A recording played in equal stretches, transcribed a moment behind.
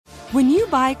When you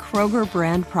buy Kroger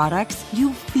brand products,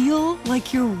 you feel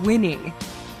like you're winning.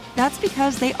 That's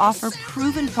because they offer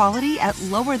proven quality at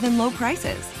lower than low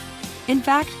prices. In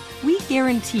fact, we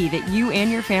guarantee that you and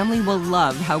your family will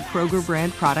love how Kroger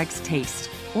brand products taste,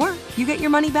 or you get your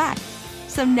money back.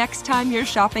 So next time you're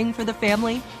shopping for the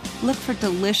family, look for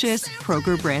delicious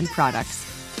Kroger brand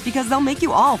products, because they'll make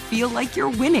you all feel like you're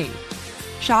winning.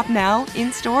 Shop now,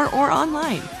 in-store, or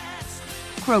online.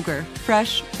 Kroger,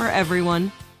 fresh for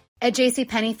everyone. At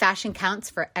JCPenney, fashion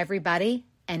counts for everybody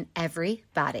and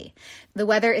everybody. The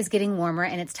weather is getting warmer,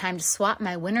 and it's time to swap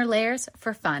my winter layers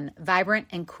for fun, vibrant,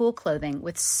 and cool clothing.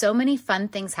 With so many fun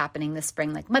things happening this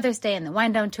spring, like Mother's Day and the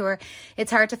Wind Down Tour,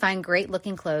 it's hard to find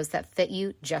great-looking clothes that fit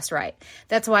you just right.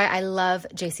 That's why I love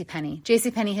JCPenney.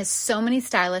 JCPenney has so many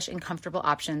stylish and comfortable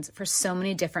options for so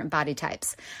many different body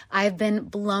types. I've been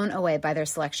blown away by their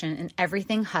selection, and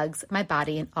everything hugs my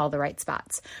body in all the right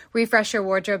spots. Refresh your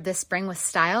wardrobe this spring with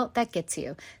style that gets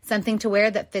you. Something to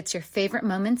wear that fits your favorite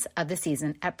moments of the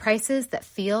season at prices that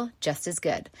feel just as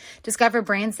good. Discover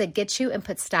brands that get you and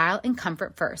put style and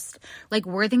comfort first, like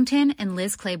Worthington and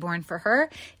Liz Claiborne for her,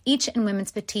 each in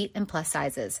women's petite and plus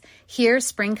sizes. Here,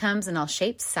 spring comes in all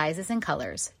shapes, sizes, and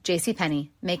colors. JCPenney,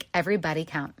 make everybody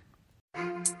count.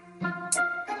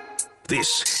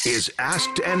 This is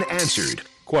Asked and Answered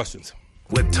Questions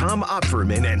with Tom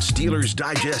Opferman and Steelers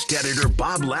Digest editor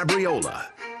Bob Labriola.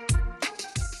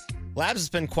 Labs has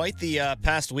been quite the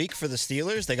past week for the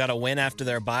Steelers. They got a win after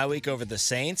their bye week over the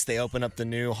Saints. They open up the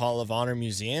new Hall of Honor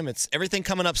Museum. It's everything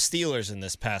coming up Steelers in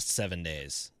this past 7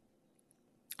 days.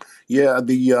 Yeah,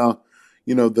 it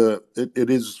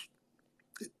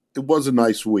was a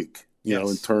nice week, you know,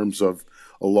 in terms of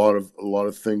a lot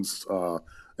of things.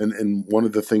 And one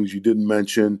of the things you didn't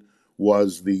mention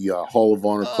was the Hall of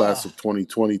Honor class of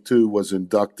 2022 was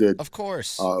inducted, of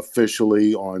course,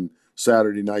 officially on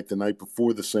Saturday night, the night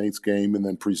before the Saints game, and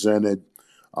then presented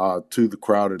to the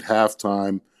crowd at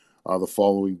halftime the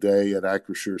following day at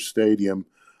Acrisure Stadium.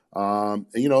 And,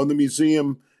 you know, in the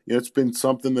museum, you know, it's been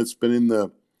something that's been in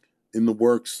the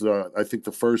works. I think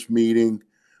the first meeting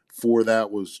for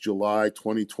that was July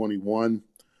 2021.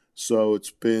 So it's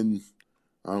been,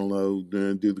 I don't know,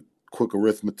 do the quick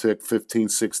arithmetic, 15,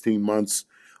 16 months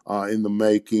in the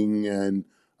making. And,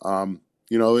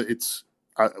 you know,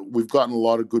 we've gotten a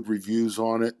lot of good reviews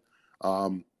on it.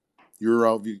 You're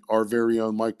our very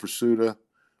own Mike Pursuta,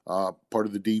 part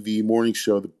of the DVE Morning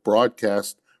Show, the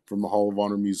broadcast from the Hall of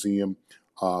Honor Museum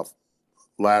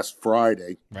last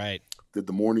Friday. Right. Did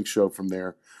the morning show from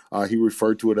there. He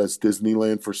referred to it as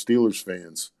Disneyland for Steelers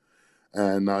fans.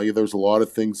 And there's a lot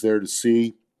of things there to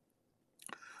see.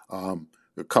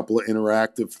 A couple of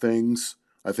interactive things.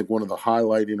 I think one of the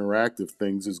highlight interactive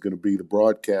things is going to be the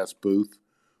broadcast booth,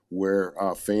 where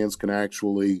fans can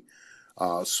actually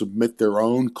submit their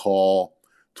own call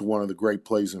to one of the great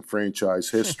plays in franchise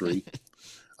history.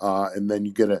 And then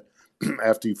you get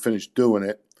after you finish doing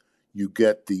it, you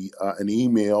get an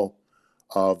email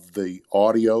of the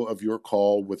audio of your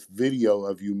call with video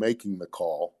of you making the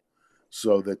call,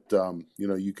 so that,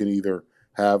 you can either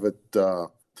have it to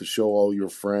show all your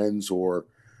friends or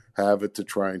have it to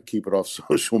try and keep it off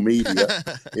social media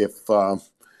if,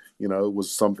 it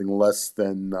was something less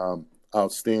than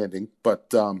outstanding.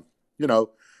 But,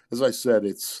 as I said,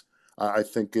 I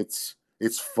think it's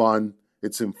fun.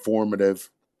 It's informative.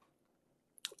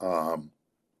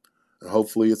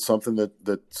 Hopefully it's something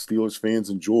that Steelers fans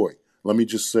enjoy. Let me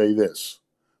just say this,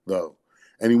 though.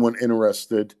 Anyone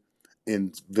interested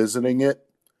in visiting it,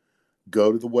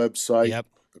 go to the website. Yep.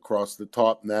 Across the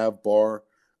top nav bar,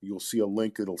 you'll see a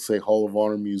link. It'll say Hall of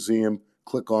Honor Museum.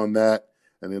 Click on that,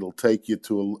 and it'll take you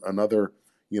to another,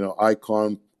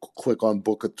 icon. Click on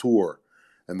Book a Tour,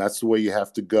 and that's the way you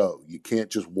have to go. You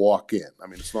can't just walk in. I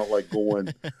mean, it's not like going.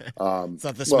 It's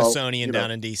not the Smithsonian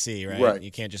down in D.C., right? Right. You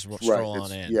can't just stroll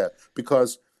on in. Yeah,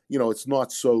 because it's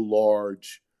not so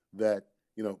large that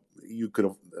you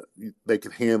could they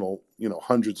could handle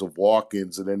hundreds of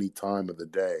walk-ins at any time of the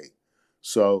day.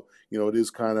 So it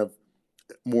is kind of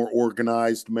more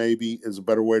organized, maybe is a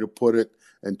better way to put it.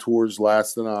 And tours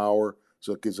last an hour,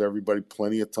 so it gives everybody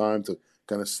plenty of time to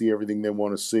kind of see everything they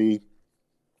want to see.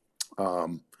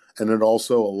 And it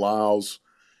also allows,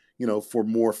 for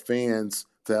more fans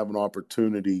to have an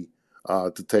opportunity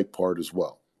to take part as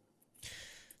well.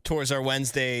 Tours are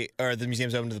Wednesday, or the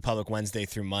museum's open to the public Wednesday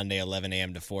through Monday, 11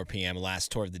 a.m. to 4 p.m.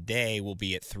 Last tour of the day will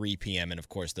be at 3 p.m. And, of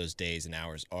course, those days and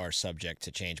hours are subject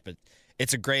to change. But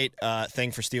it's a great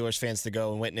thing for Steelers fans to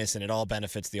go and witness, and it all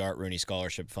benefits the Art Rooney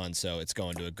Scholarship Fund, so it's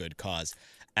going to a good cause.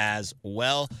 as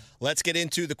well. Let's get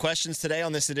into the questions today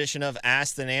on this edition of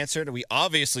Asked and Answered. We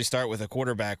obviously start with a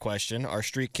quarterback question. Our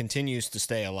streak continues to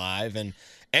stay alive, and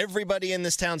everybody in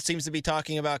this town seems to be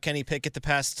talking about Kenny Pickett the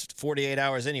past 48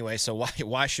 hours anyway, so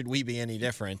why should we be any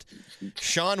different?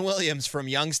 Sean Williams from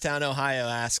Youngstown, Ohio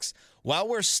asks, while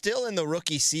we're still in the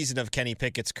rookie season of Kenny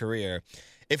Pickett's career,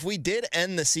 if we did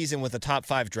end the season with a top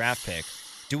 5 draft pick,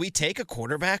 do we take a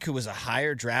quarterback who was a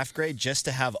higher draft grade just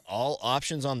to have all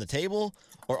options on the table,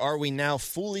 or are we now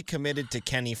fully committed to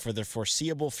Kenny for the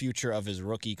foreseeable future of his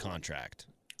rookie contract?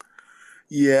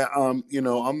 Yeah, I'm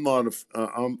not.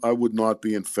 I would not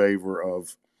be in favor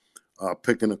of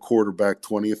picking a quarterback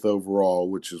 20th overall,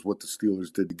 which is what the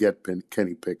Steelers did to get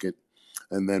Kenny Pickett,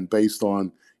 and then based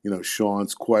on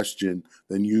Sean's question,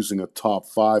 then using a top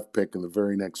 5 pick in the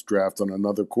very next draft on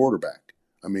another quarterback.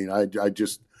 I mean, I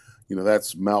just.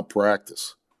 That's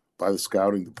malpractice by the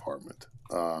scouting department.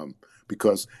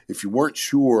 Because if you weren't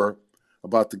sure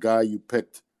about the guy you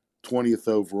picked 20th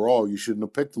overall, you shouldn't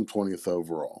have picked him 20th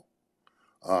overall.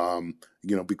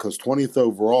 Because 20th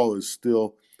overall is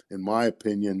still, in my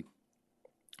opinion,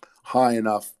 high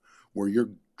enough where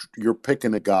you're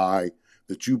picking a guy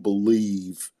that you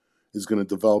believe is going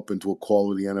to develop into a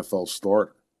quality NFL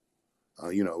starter.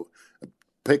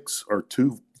 Picks are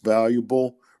too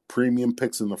valuable. Premium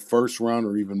picks in the first round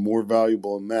are even more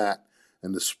valuable than that.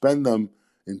 And to spend them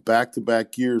in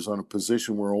back-to-back years on a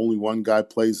position where only one guy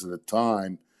plays at a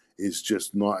time is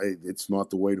just it's not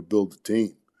the way to build a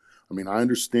team. I mean, I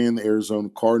understand the Arizona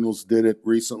Cardinals did it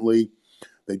recently.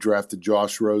 They drafted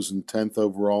Josh Rosen 10th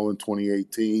overall in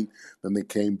 2018. Then they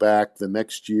came back the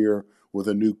next year with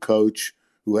a new coach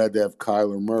who had to have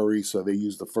Kyler Murray, so they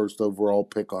used the first overall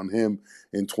pick on him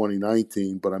in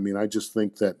 2019. But, I mean, I just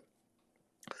think that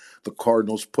the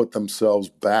Cardinals put themselves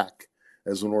back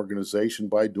as an organization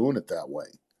by doing it that way.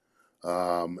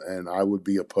 And I would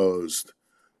be opposed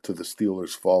to the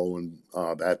Steelers following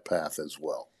that path as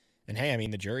well. And hey, I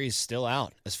mean, the jury's still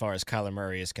out as far as Kyler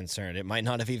Murray is concerned. It might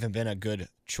not have even been a good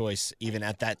choice even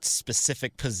at that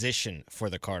specific position for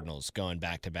the Cardinals going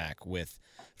back-to-back with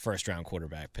first-round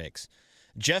quarterback picks.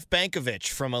 Jeff Bankovich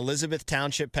from Elizabeth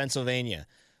Township, Pennsylvania.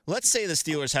 Let's say the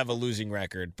Steelers have a losing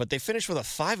record, but they finish with a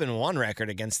 5-1 record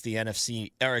against the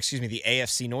the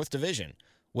AFC North Division.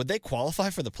 Would they qualify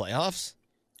for the playoffs?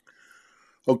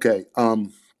 Okay.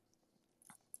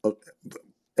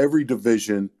 Every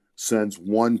division sends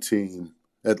one team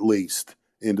at least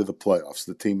into the playoffs,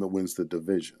 the team that wins the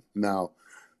division. Now,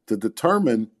 to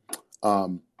determine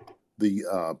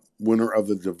the winner of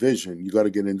the division, you got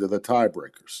to get into the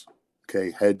tiebreakers.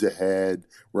 Okay, head-to-head,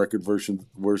 record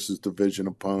versus division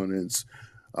opponents,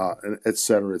 et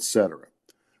cetera, et cetera.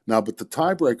 Now, but the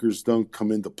tiebreakers don't come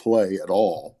into play at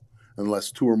all unless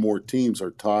 2 or more teams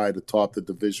are tied atop the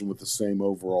division with the same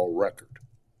overall record.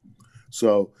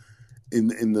 So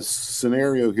in the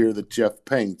scenario here that Jeff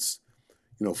paints,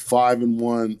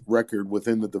 5-1 record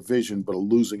within the division but a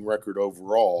losing record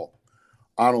overall,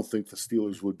 I don't think the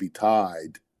Steelers would be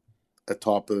tied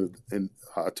atop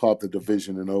the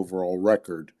division and overall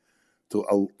record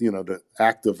to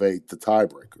activate the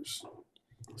tiebreakers.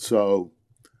 So,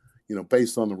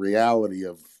 based on the reality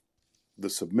of the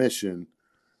submission,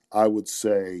 I would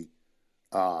say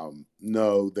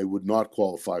no, they would not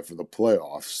qualify for the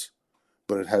playoffs.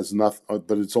 But it has nothing.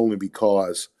 But it's only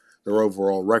because their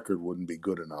overall record wouldn't be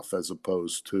good enough, as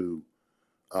opposed to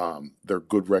their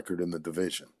good record in the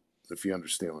division. If you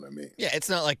understand what I mean. Yeah, it's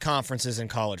not like conferences in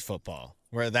college football,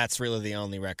 where that's really the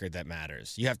only record that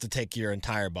matters. You have to take your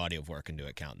entire body of work into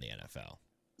account in the NFL.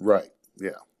 Right,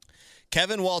 yeah.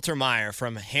 Kevin Walter Meyer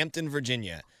from Hampton,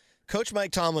 Virginia. Coach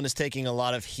Mike Tomlin is taking a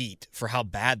lot of heat for how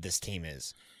bad this team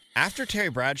is. After Terry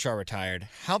Bradshaw retired,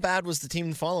 how bad was the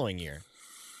team the following year?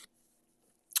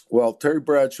 Well, Terry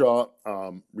Bradshaw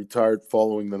retired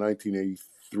following the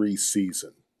 1983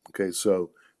 season. Okay,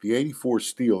 so the 84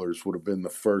 Steelers would have been the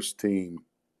first team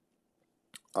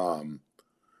of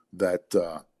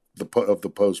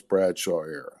the post-Bradshaw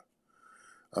era.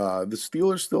 The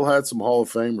Steelers still had some Hall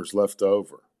of Famers left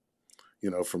over,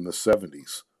 from the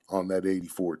 70s on that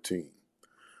 84 team.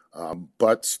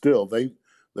 But still, the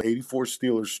 84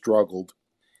 Steelers struggled.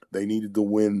 They needed to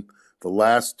win the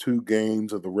last 2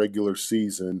 games of the regular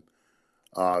season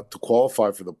to qualify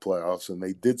for the playoffs, and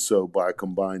they did so by a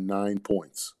combined 9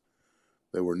 points.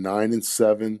 They were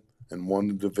 9-7 and won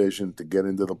the division to get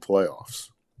into the playoffs.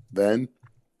 Then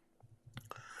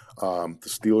the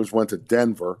Steelers went to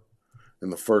Denver in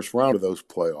the first round of those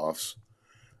playoffs,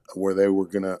 where they were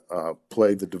going to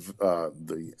play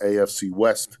the AFC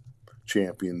West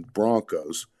champion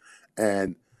Broncos.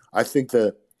 And I think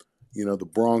that, the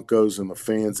Broncos and the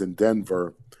fans in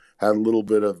Denver had a little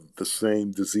bit of the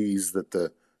same disease that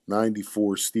the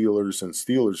 94 Steelers and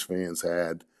Steelers fans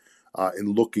had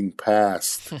in looking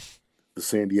past the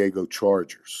San Diego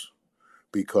Chargers,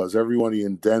 because everybody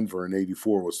in Denver in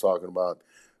 84 was talking about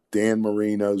Dan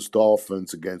Marino's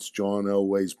Dolphins against John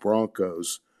Elway's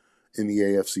Broncos in the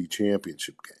AFC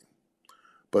Championship game.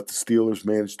 But the Steelers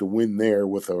managed to win there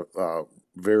with a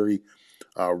very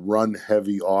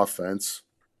run-heavy offense.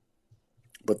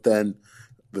 But then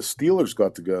the Steelers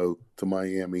got to go to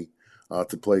Miami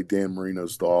to play Dan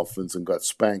Marino's Dolphins and got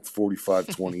spanked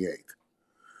 45-28.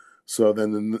 So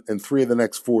then in 3 of the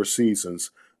next 4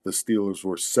 seasons, the Steelers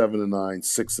were 7-9,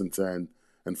 6-10,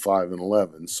 and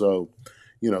 5-11. So,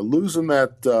 losing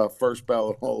that first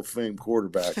ballot Hall of Fame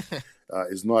quarterback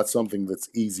is not something that's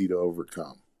easy to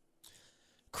overcome.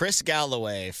 Chris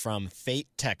Galloway from Fate,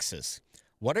 Texas.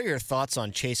 What are your thoughts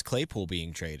on Chase Claypool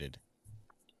being traded?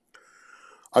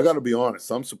 I got to be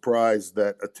honest. I'm surprised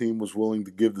that a team was willing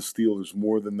to give the Steelers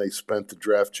more than they spent to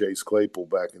draft Chase Claypool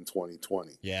back in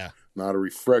 2020. Yeah. Now, to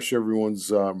refresh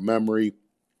everyone's memory,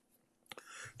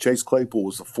 Chase Claypool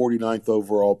was the 49th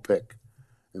overall pick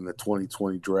in the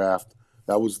 2020 draft.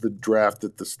 That was the draft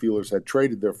that the Steelers had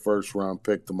traded their first-round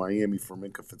pick to Miami for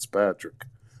Minkah Fitzpatrick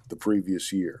the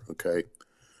previous year, okay?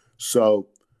 So,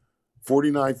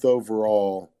 49th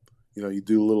overall, you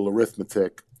do a little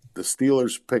arithmetic. The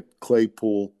Steelers picked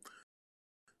Claypool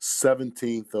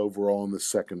 17th overall in the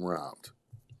second round.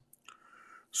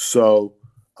 So,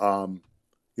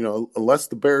 unless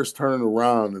the Bears turn it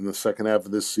around in the second half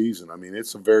of this season,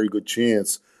 it's a very good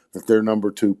chance that their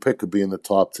number 2 pick could be in the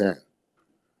top 10.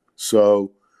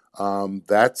 So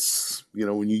that's,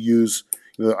 when you use,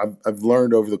 I've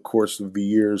learned over the course of the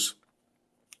years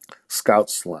scout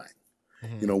slang.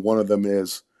 Mm-hmm. One of them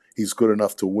is he's good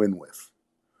enough to win with.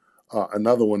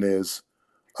 Another one is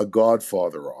a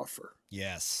Godfather offer.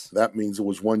 Yes. That means it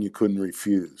was one you couldn't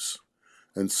refuse.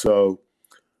 And so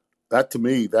that, to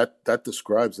me, that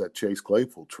describes that Chase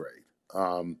Claypool trade.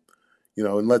 And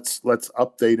let's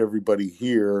update everybody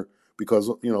here, because,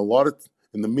 a lot of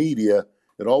in the media,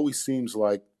 it always seems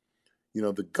like,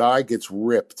 the guy gets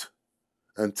ripped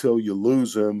until you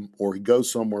lose him or he goes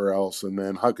somewhere else, and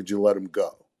then how could you let him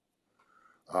go?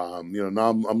 Now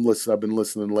I'm listening. I've been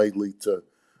listening lately to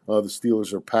the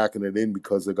Steelers are packing it in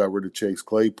because they got rid of Chase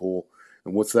Claypool,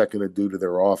 and what's that going to do to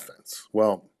their offense?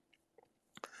 Well,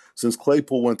 since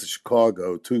Claypool went to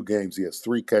Chicago, 2 games, he has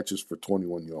 3 catches for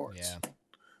 21 yards. Yeah.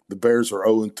 The Bears are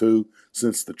 0-2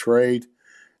 since the trade,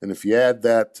 and if you add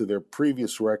that to their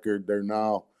previous record, they're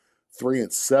now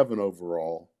 3-7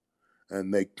 overall.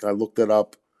 And I looked it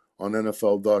up on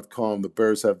NFL.com. The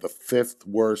Bears have the 5th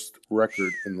worst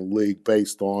record in the league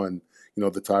based on,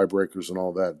 the tiebreakers and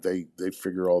all that. They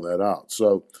figure all that out.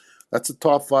 So that's a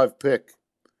top 5 pick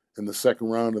in the second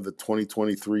round of the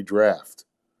 2023 draft.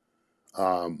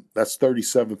 That's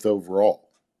 37th overall.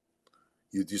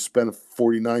 You spend a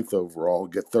 49th overall,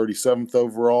 get 37th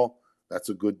overall. That's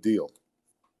a good deal.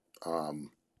 And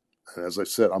as I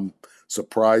said, I'm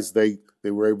surprised they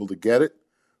were able to get it.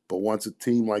 But once a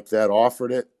team like that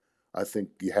offered it, I think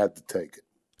you had to take it.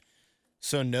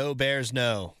 So no Bears,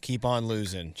 no. Keep on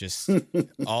losing. Just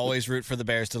always root for the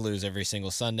Bears to lose every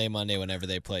single Sunday, Monday, whenever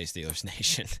they play Steelers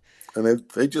Nation. And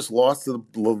they just lost to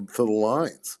the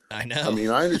Lions. I know.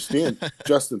 I understand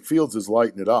Justin Fields is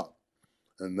lighting it up,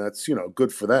 and that's,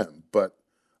 good for them. But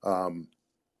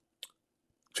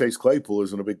Chase Claypool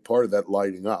isn't a big part of that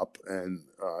lighting up, and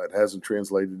it hasn't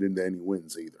translated into any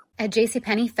wins either. At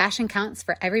JCPenney, fashion counts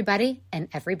for everybody and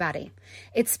everybody.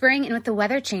 It's spring, and with the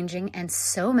weather changing and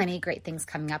so many great things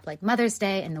coming up like Mother's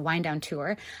Day and the Wind Down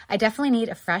Tour, I definitely need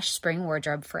a fresh spring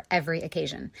wardrobe for every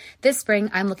occasion. This spring,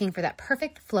 I'm looking for that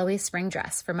perfect flowy spring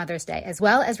dress for Mother's Day, as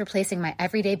well as replacing my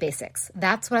everyday basics.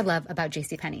 That's what I love about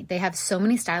JCPenney. They have so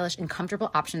many stylish and comfortable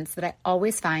options that I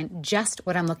always find just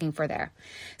what I'm looking for there.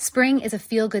 Spring is a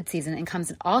feel-good season and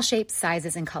comes in all shapes,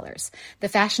 sizes, and colors. The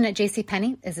fashion at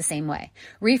JCPenney is the same way.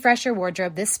 Refresh your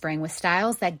wardrobe this spring with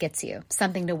styles that gets you,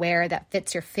 something to wear that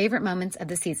fits your favorite moments of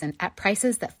the season at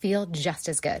prices that feel just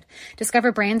as good.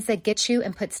 Discover brands that get you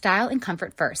and put style and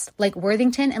comfort first, like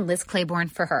Worthington and Liz Claiborne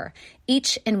for her,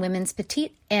 each in women's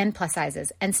petite and plus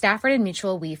sizes, and Stafford and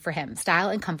Mutual Weave for him, style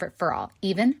and comfort for all,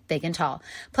 even big and tall.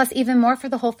 Plus even more for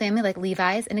the whole family like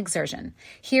Levi's and Exertion.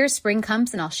 Here, spring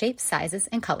comes in all shapes, sizes,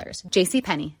 and colors.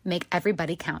 JCPenney, make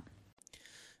everybody count.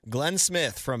 Glenn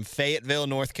Smith from Fayetteville,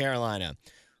 North Carolina.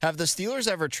 Have the Steelers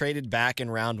ever traded back in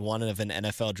round 1 of an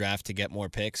NFL draft to get more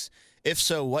picks? If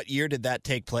so, what year did that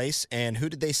take place, and who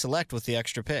did they select with the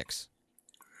extra picks?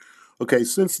 Okay,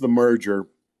 since the merger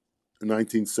in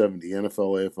 1970,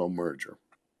 NFL-AFL merger,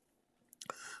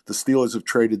 The Steelers have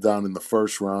traded down in the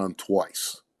first round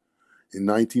twice, in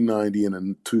 1990 and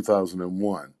in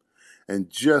 2001. And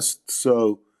just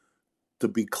so to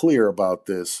be clear about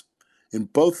this, in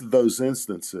both of those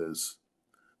instances,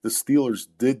 the Steelers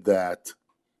did that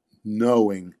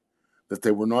knowing that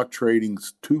they were not trading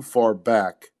too far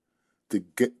back to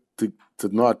get to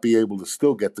not be able to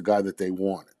still get the guy that they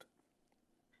wanted.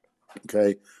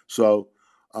 Okay, so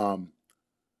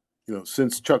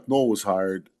since Chuck Noll was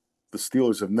hired, the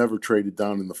Steelers have never traded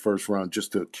down in the first round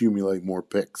just to accumulate more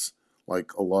picks,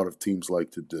 like a lot of teams like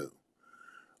to do.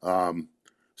 In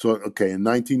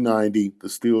 1990, the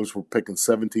Steelers were picking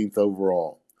 17th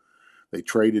overall. They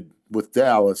traded with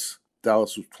Dallas.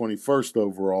 Dallas was 21st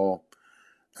overall,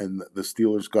 and the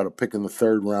Steelers got a pick in the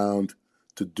third round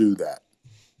to do that.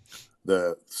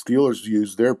 The Steelers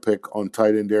used their pick on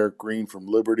tight end Eric Green from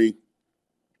Liberty.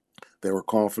 They were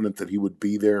confident that he would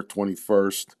be there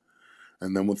 21st.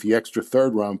 And then with the extra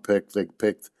third-round pick, they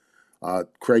picked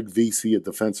Craig Vesey, a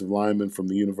defensive lineman from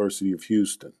the University of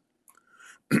Houston.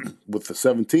 With the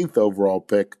 17th overall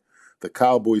pick, the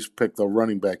Cowboys picked a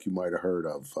running back you might have heard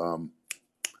of,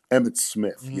 Emmitt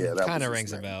Smith. Yeah, that kind of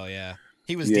rings a bell. Yeah,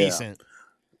 he was decent.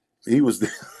 He was, a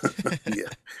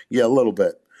little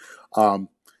bit.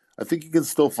 I think you can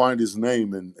still find his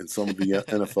name in some of the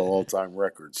NFL all-time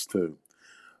records too.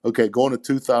 Okay, going to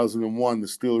 2001, the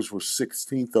Steelers were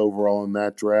 16th overall in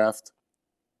that draft.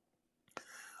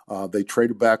 They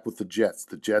traded back with the Jets.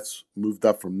 The Jets moved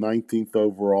up from 19th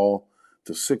overall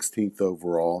to 16th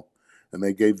overall, and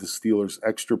they gave the Steelers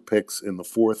extra picks in the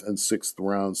 4th and 6th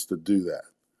rounds to do that.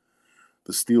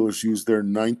 The Steelers used their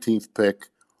 19th pick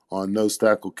on nose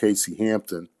tackle Casey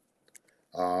Hampton.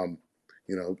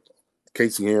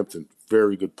 Casey Hampton,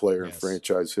 very good player in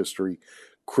franchise history,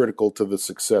 critical to the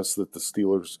success that the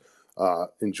Steelers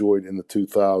enjoyed in the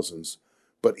 2000s.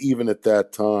 But even at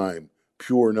that time,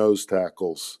 pure nose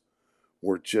tackles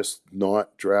were just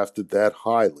not drafted that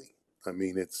highly. I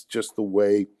mean, it's just the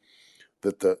way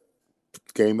that the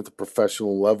game at the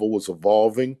professional level was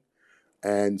evolving.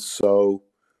 And so,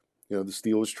 the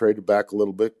Steelers traded back a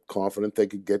little bit, confident they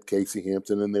could get Casey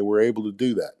Hampton, and they were able to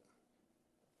do that.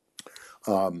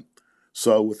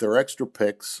 So with their extra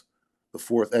picks,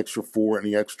 the extra 4 and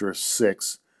the extra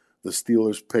 6, the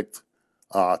Steelers picked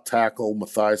tackle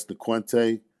Matthias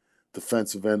Niquente,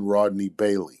 defensive end Rodney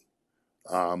Bailey.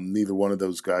 Neither one of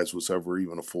those guys was ever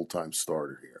even a full-time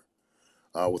starter here.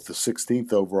 With the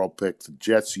 16th overall pick, the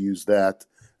Jets used that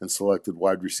and selected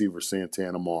wide receiver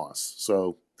Santana Moss.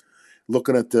 So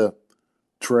looking at the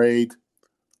trade,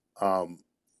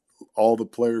 all the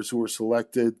players who were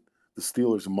selected, the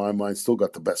Steelers, in my mind, still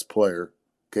got the best player,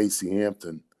 Casey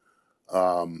Hampton.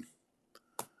 And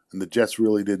the Jets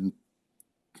really didn't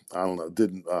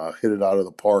hit it out of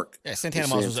the park. Yeah, Santana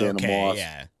Moss was okay,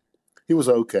 yeah. He was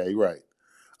okay, right.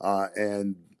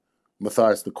 And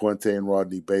Matthias Niquente and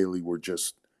Rodney Bailey were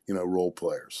just, role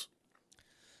players.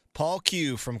 Paul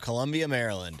Q from Columbia,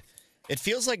 Maryland. It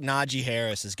feels like Najee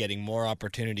Harris is getting more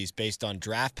opportunities based on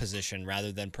draft position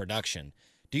rather than production.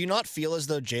 Do you not feel as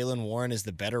though Jaylen Warren is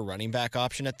the better running back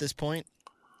option at this point?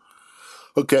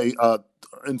 Okay,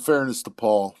 in fairness to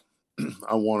Paul,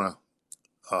 I want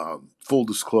to full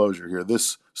disclosure here.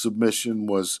 This submission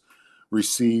was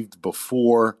received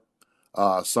before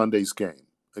Sunday's game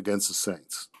against the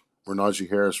Saints, where Najee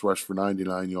Harris rushed for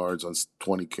 99 yards on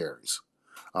 20 carries.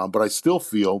 But I still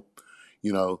feel,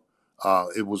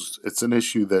 it's an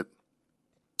issue that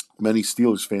many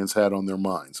Steelers fans had on their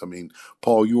minds. I mean,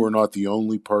 Paul, you are not the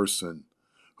only person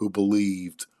who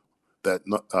believed that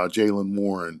Jaylen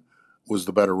Warren was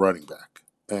the better running back.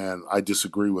 And I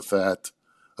disagree with that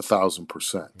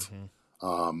 1,000%.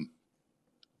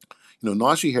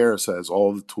 Najee Harris has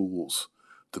all the tools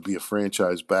to be a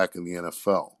franchise back in the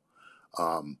NFL.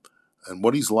 And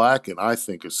what he's lacking, I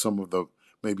think, is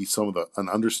an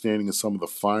understanding of some of the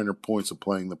finer points of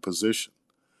playing the position.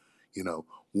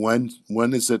 When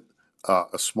is it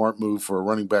a smart move for a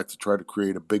running back to try to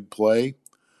create a big play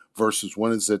versus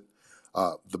when is it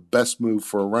the best move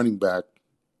for a running back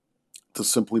to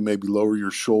simply maybe lower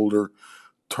your shoulder,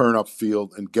 turn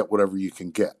upfield, and get whatever you can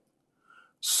get.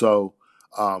 So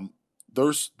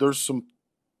there's some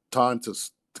time to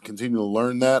continue to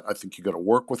learn that. I think you got to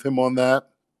work with him on that.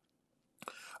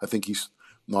 I think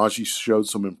Najee showed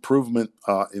some improvement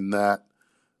in that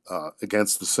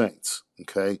against the Saints.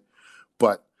 Okay,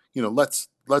 but let's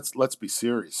be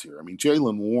serious here. I mean,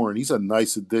 Jaylen Warren, he's a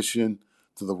nice addition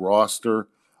to the roster.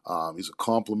 He's a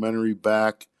complimentary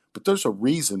back, but there's a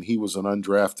reason he was an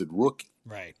undrafted rookie.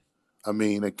 Right. I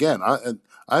mean, again, I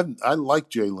like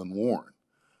Jaylen Warren,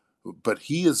 but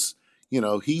he is,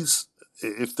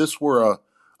 if this were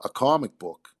a comic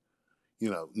book,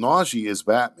 Najee is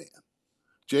Batman.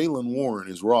 Jaylen Warren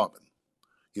is Robin.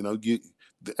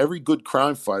 Every good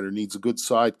crime fighter needs a good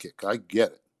sidekick. I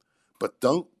get it, but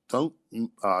don't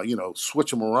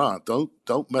switch them around.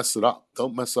 Don't mess it up.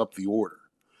 Don't mess up the order.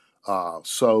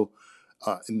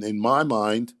 In my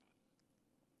mind,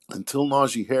 until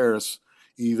Najee Harris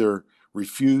either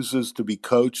refuses to be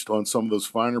coached on some of those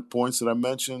finer points that I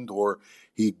mentioned, or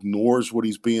he ignores what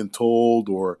he's being told,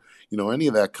 or any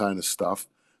of that kind of stuff,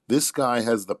 this guy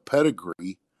has the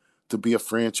pedigree to be a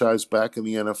franchise back in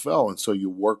the NFL. And so you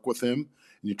work with him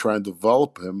and you try and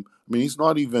develop him. I mean, he's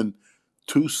not even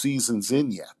 2 seasons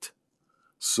in yet.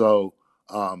 So,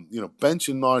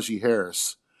 benching Najee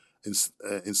Harris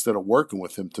instead of working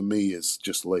with him, to me, is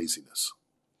just laziness.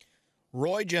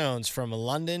 Roy Jones from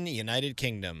London, United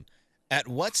Kingdom. At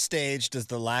what stage does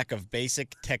the lack of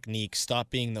basic technique stop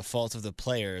being the fault of the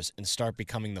players and start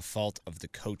becoming the fault of the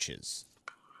coaches?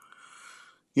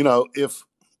 If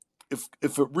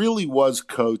it really was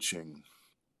coaching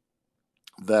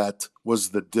that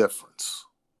was the difference,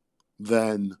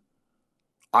 then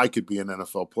I could be an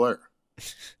NFL player.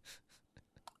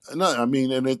 No, I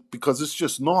mean, because it's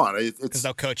just not. Because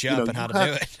they'll coach you up on how to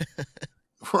do it.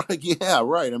 Right? Yeah,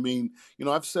 right. I mean,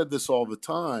 I've said this all the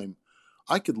time.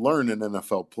 I could learn an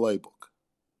NFL playbook,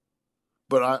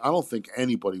 but I don't think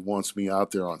anybody wants me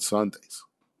out there on Sundays.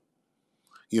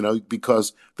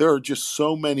 Because there are just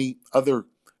so many other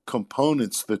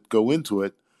components that go into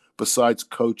it besides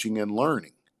coaching and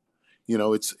learning.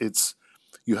 It's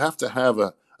you have to have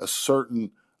a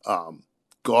certain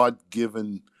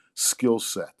God-given skill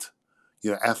set,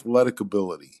 athletic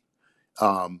ability.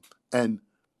 And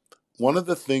one of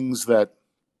the things that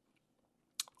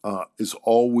is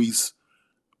always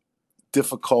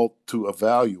difficult to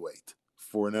evaluate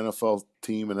for an NFL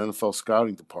team, an NFL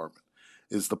scouting department,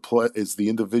 is the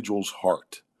individual's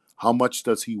heart. How much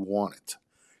does he want it?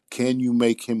 Can you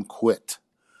make him quit?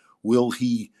 Will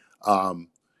he,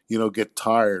 get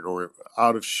tired or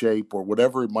out of shape or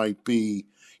whatever it might be?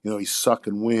 He's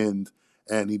sucking wind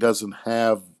and he doesn't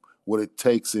have what it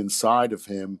takes inside of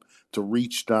him to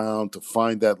reach down, to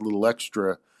find that little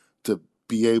extra, to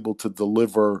be able to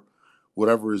deliver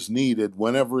whatever is needed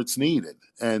whenever it's needed.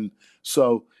 And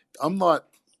so I'm not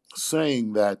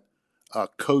saying that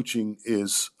coaching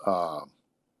is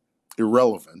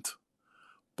irrelevant,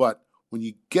 but when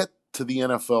you get to the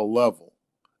NFL level,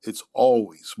 it's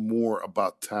always more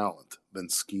about talent than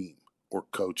scheme or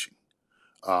coaching.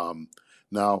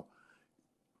 Now,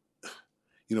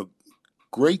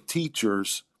 great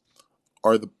teachers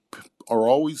are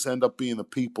always end up being the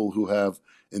people who have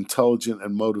intelligent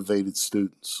and motivated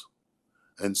students.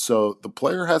 And so the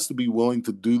player has to be willing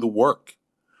to do the work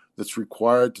that's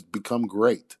required to become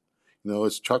great.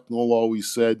 As Chuck Noll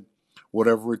always said,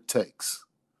 whatever it takes.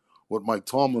 What Mike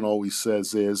Tomlin always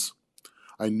says is,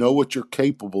 I know what you're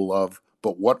capable of,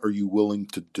 but what are you willing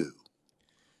to do?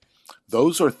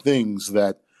 Those are things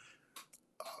that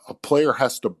a player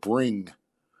has to bring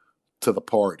to the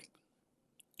party.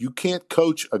 You can't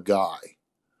coach a guy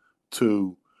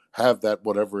to have that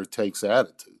whatever it takes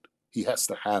attitude. He has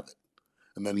to have it.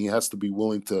 And then he has to be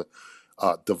willing to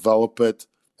develop it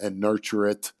and nurture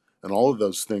it and all of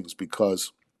those things,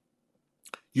 because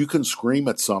you can scream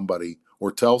at somebody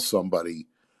or tell somebody,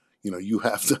 you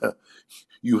have to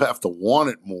want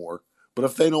it more. But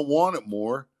if they don't want it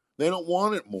more, they don't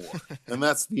want it more. And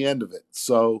that's the end of it.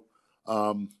 So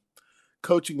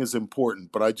coaching is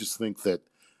important, but I just think that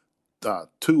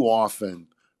too often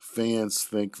fans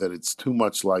think that it's too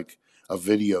much like a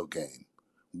video game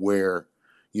where,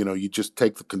 you just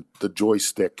take the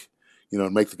joystick,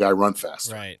 and make the guy run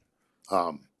faster. Right.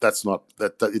 That's not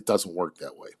that. It doesn't work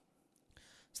that way.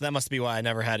 So that must be why I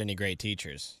never had any great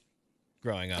teachers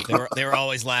growing up. They were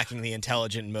always lacking the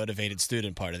intelligent and motivated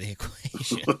student part of the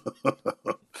equation.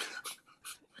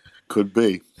 Could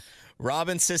be.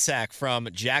 Robin Sisak from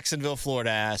Jacksonville, Florida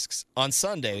asks, on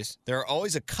Sundays, there are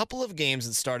always a couple of games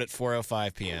that start at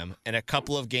 4:05 p.m. and a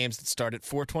couple of games that start at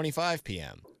 4:25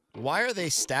 p.m. Why are they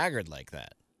staggered like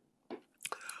that?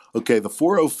 Okay, the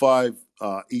 4:05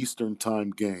 Eastern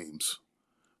time games,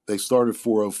 they start at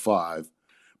 4:05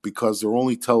 because they're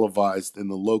only televised in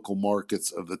the local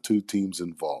markets of the two teams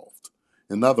involved.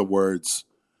 In other words,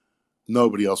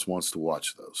 nobody else wants to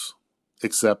watch those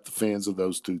except the fans of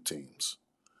those two teams.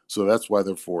 So that's why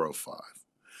they're 4:05.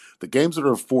 The games that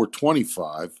are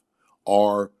 4:25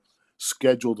 are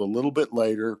scheduled a little bit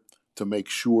later to make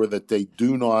sure that they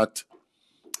do not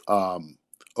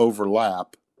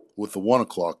overlap with the 1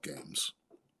 o'clock games.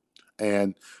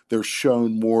 And they're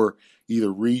shown more either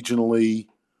regionally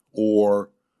or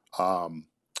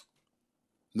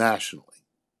nationally.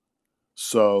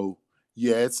 So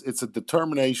Yeah, it's a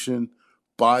determination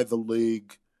by the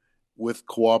league with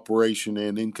cooperation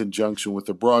and in conjunction with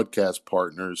the broadcast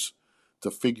partners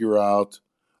to figure out,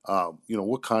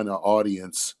 what kind of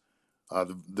audience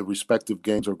the respective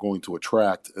games are going to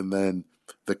attract, and then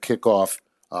the kickoff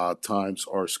times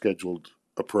are scheduled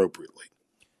appropriately.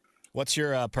 What's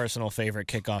your personal favorite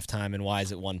kickoff time, and why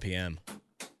is it 1 p.m.?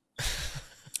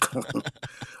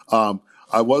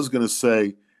 I was going to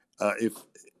say if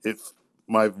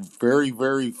my very,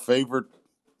 very favorite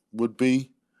would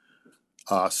be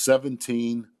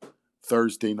 17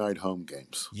 Thursday night home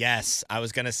games. Yes, I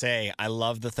was going to say I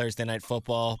love the Thursday night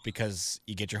football because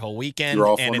you get your whole weekend. You're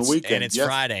off and on the weekend. And it's yes.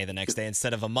 Friday the next day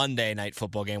instead of a Monday night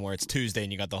football game where it's Tuesday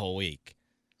and you got the whole week.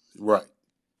 Right.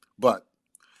 But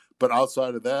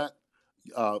outside of that,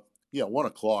 1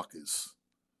 o'clock is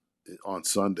on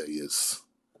Sunday is,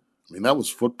 that was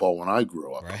football when I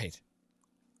grew up. Right.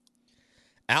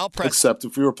 Al Preston. Except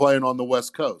if you were playing on the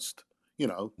West Coast,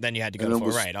 Then you had to go for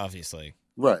it, right, obviously.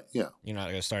 Right, yeah. You're not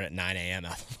going to start at 9 a.m.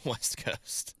 out on the West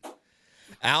Coast.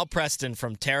 Al Preston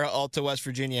from Terra Alta, West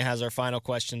Virginia, has our final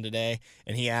question today,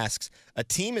 and he asks, a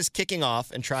team is kicking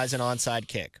off and tries an onside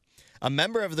kick. A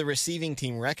member of the receiving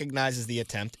team recognizes the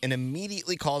attempt and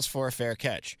immediately calls for a fair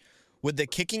catch. Would the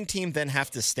kicking team then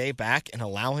have to stay back and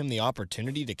allow him the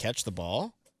opportunity to catch the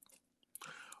ball?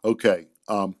 Okay,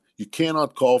 you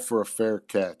cannot call for a fair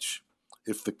catch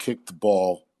if the kicked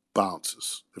ball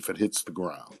bounces, if it hits the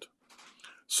ground.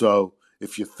 So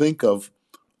if you think of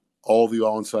all the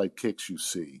onside kicks you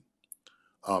see,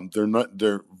 I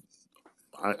don't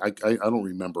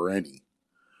remember any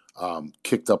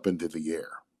kicked up into the air,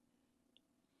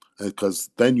 because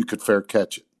then you could fair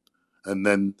catch it, and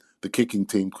then the kicking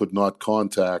team could not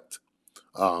contact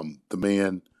the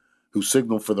man who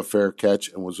signaled for the fair catch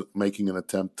and was making an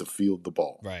attempt to field the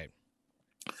ball. Right.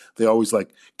 They always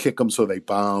kick them so they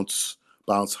bounce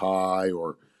high,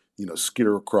 or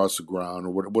skitter across the ground,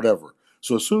 or whatever.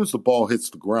 So as soon as the ball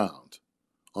hits the ground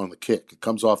on the kick, it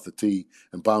comes off the tee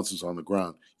and bounces on the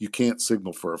ground, you can't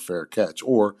signal for a fair catch.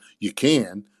 Or you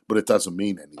can, but it doesn't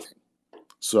mean anything.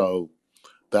 So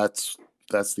that's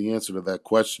the answer to that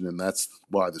question, and that's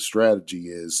why the strategy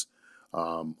is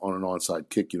on an onside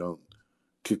kick, you don't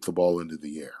kick the ball into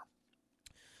the air.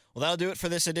 Well, that'll do it for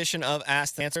this edition of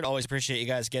Asked and Answered. Always appreciate you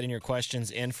guys getting your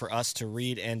questions in for us to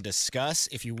read and discuss.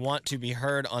 If you want to be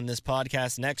heard on this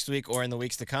podcast next week or in the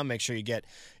weeks to come, make sure you get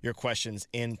your questions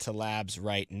into Labs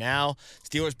right now.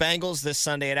 Steelers-Bengals this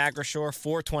Sunday at Acrisure,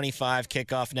 4:25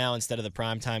 kickoff now instead of the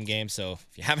primetime game. So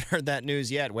if you haven't heard that news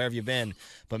yet, where have you been?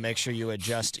 But make sure you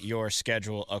adjust your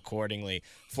schedule accordingly.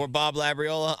 For Bob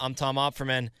Labriola, I'm Tom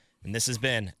Opferman, and this has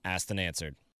been Asked and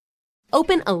Answered.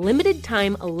 Open a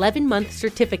limited-time 11-month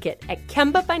certificate at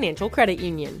Kemba Financial Credit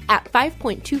Union. At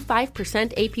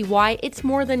 5.25% APY, it's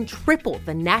more than triple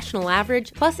the national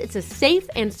average, plus it's a safe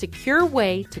and secure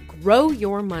way to grow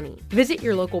your money. Visit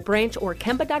your local branch or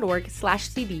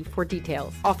kemba.org/cb for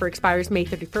details. Offer expires May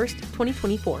 31st,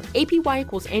 2024. APY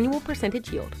equals annual percentage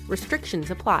yield.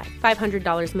 Restrictions apply.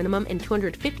 $500 minimum and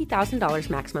 $250,000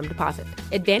 maximum deposit.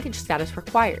 Advantage status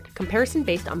required. Comparison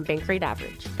based on bank rate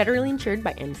average. Federally insured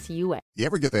by NCUA. You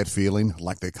ever get that feeling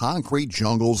like the concrete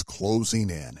jungle's closing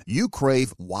in? You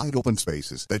crave wide open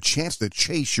spaces, the chance to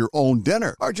chase your own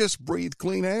dinner, or just breathe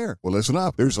clean air. Well, listen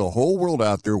up. There's a whole world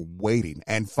out there waiting,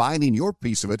 and finding your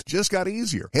piece of it just got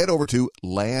easier. Head over to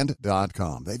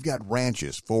Land.com. They've got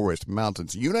ranches, forests,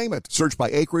 mountains, you name it. Search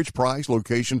by acreage, price,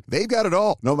 location. They've got it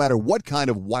all. No matter what kind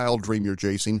of wild dream you're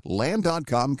chasing,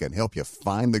 Land.com can help you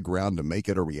find the ground to make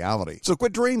it a reality. So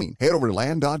quit dreaming. Head over to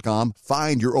Land.com,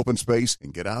 find your open space,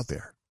 and get out there.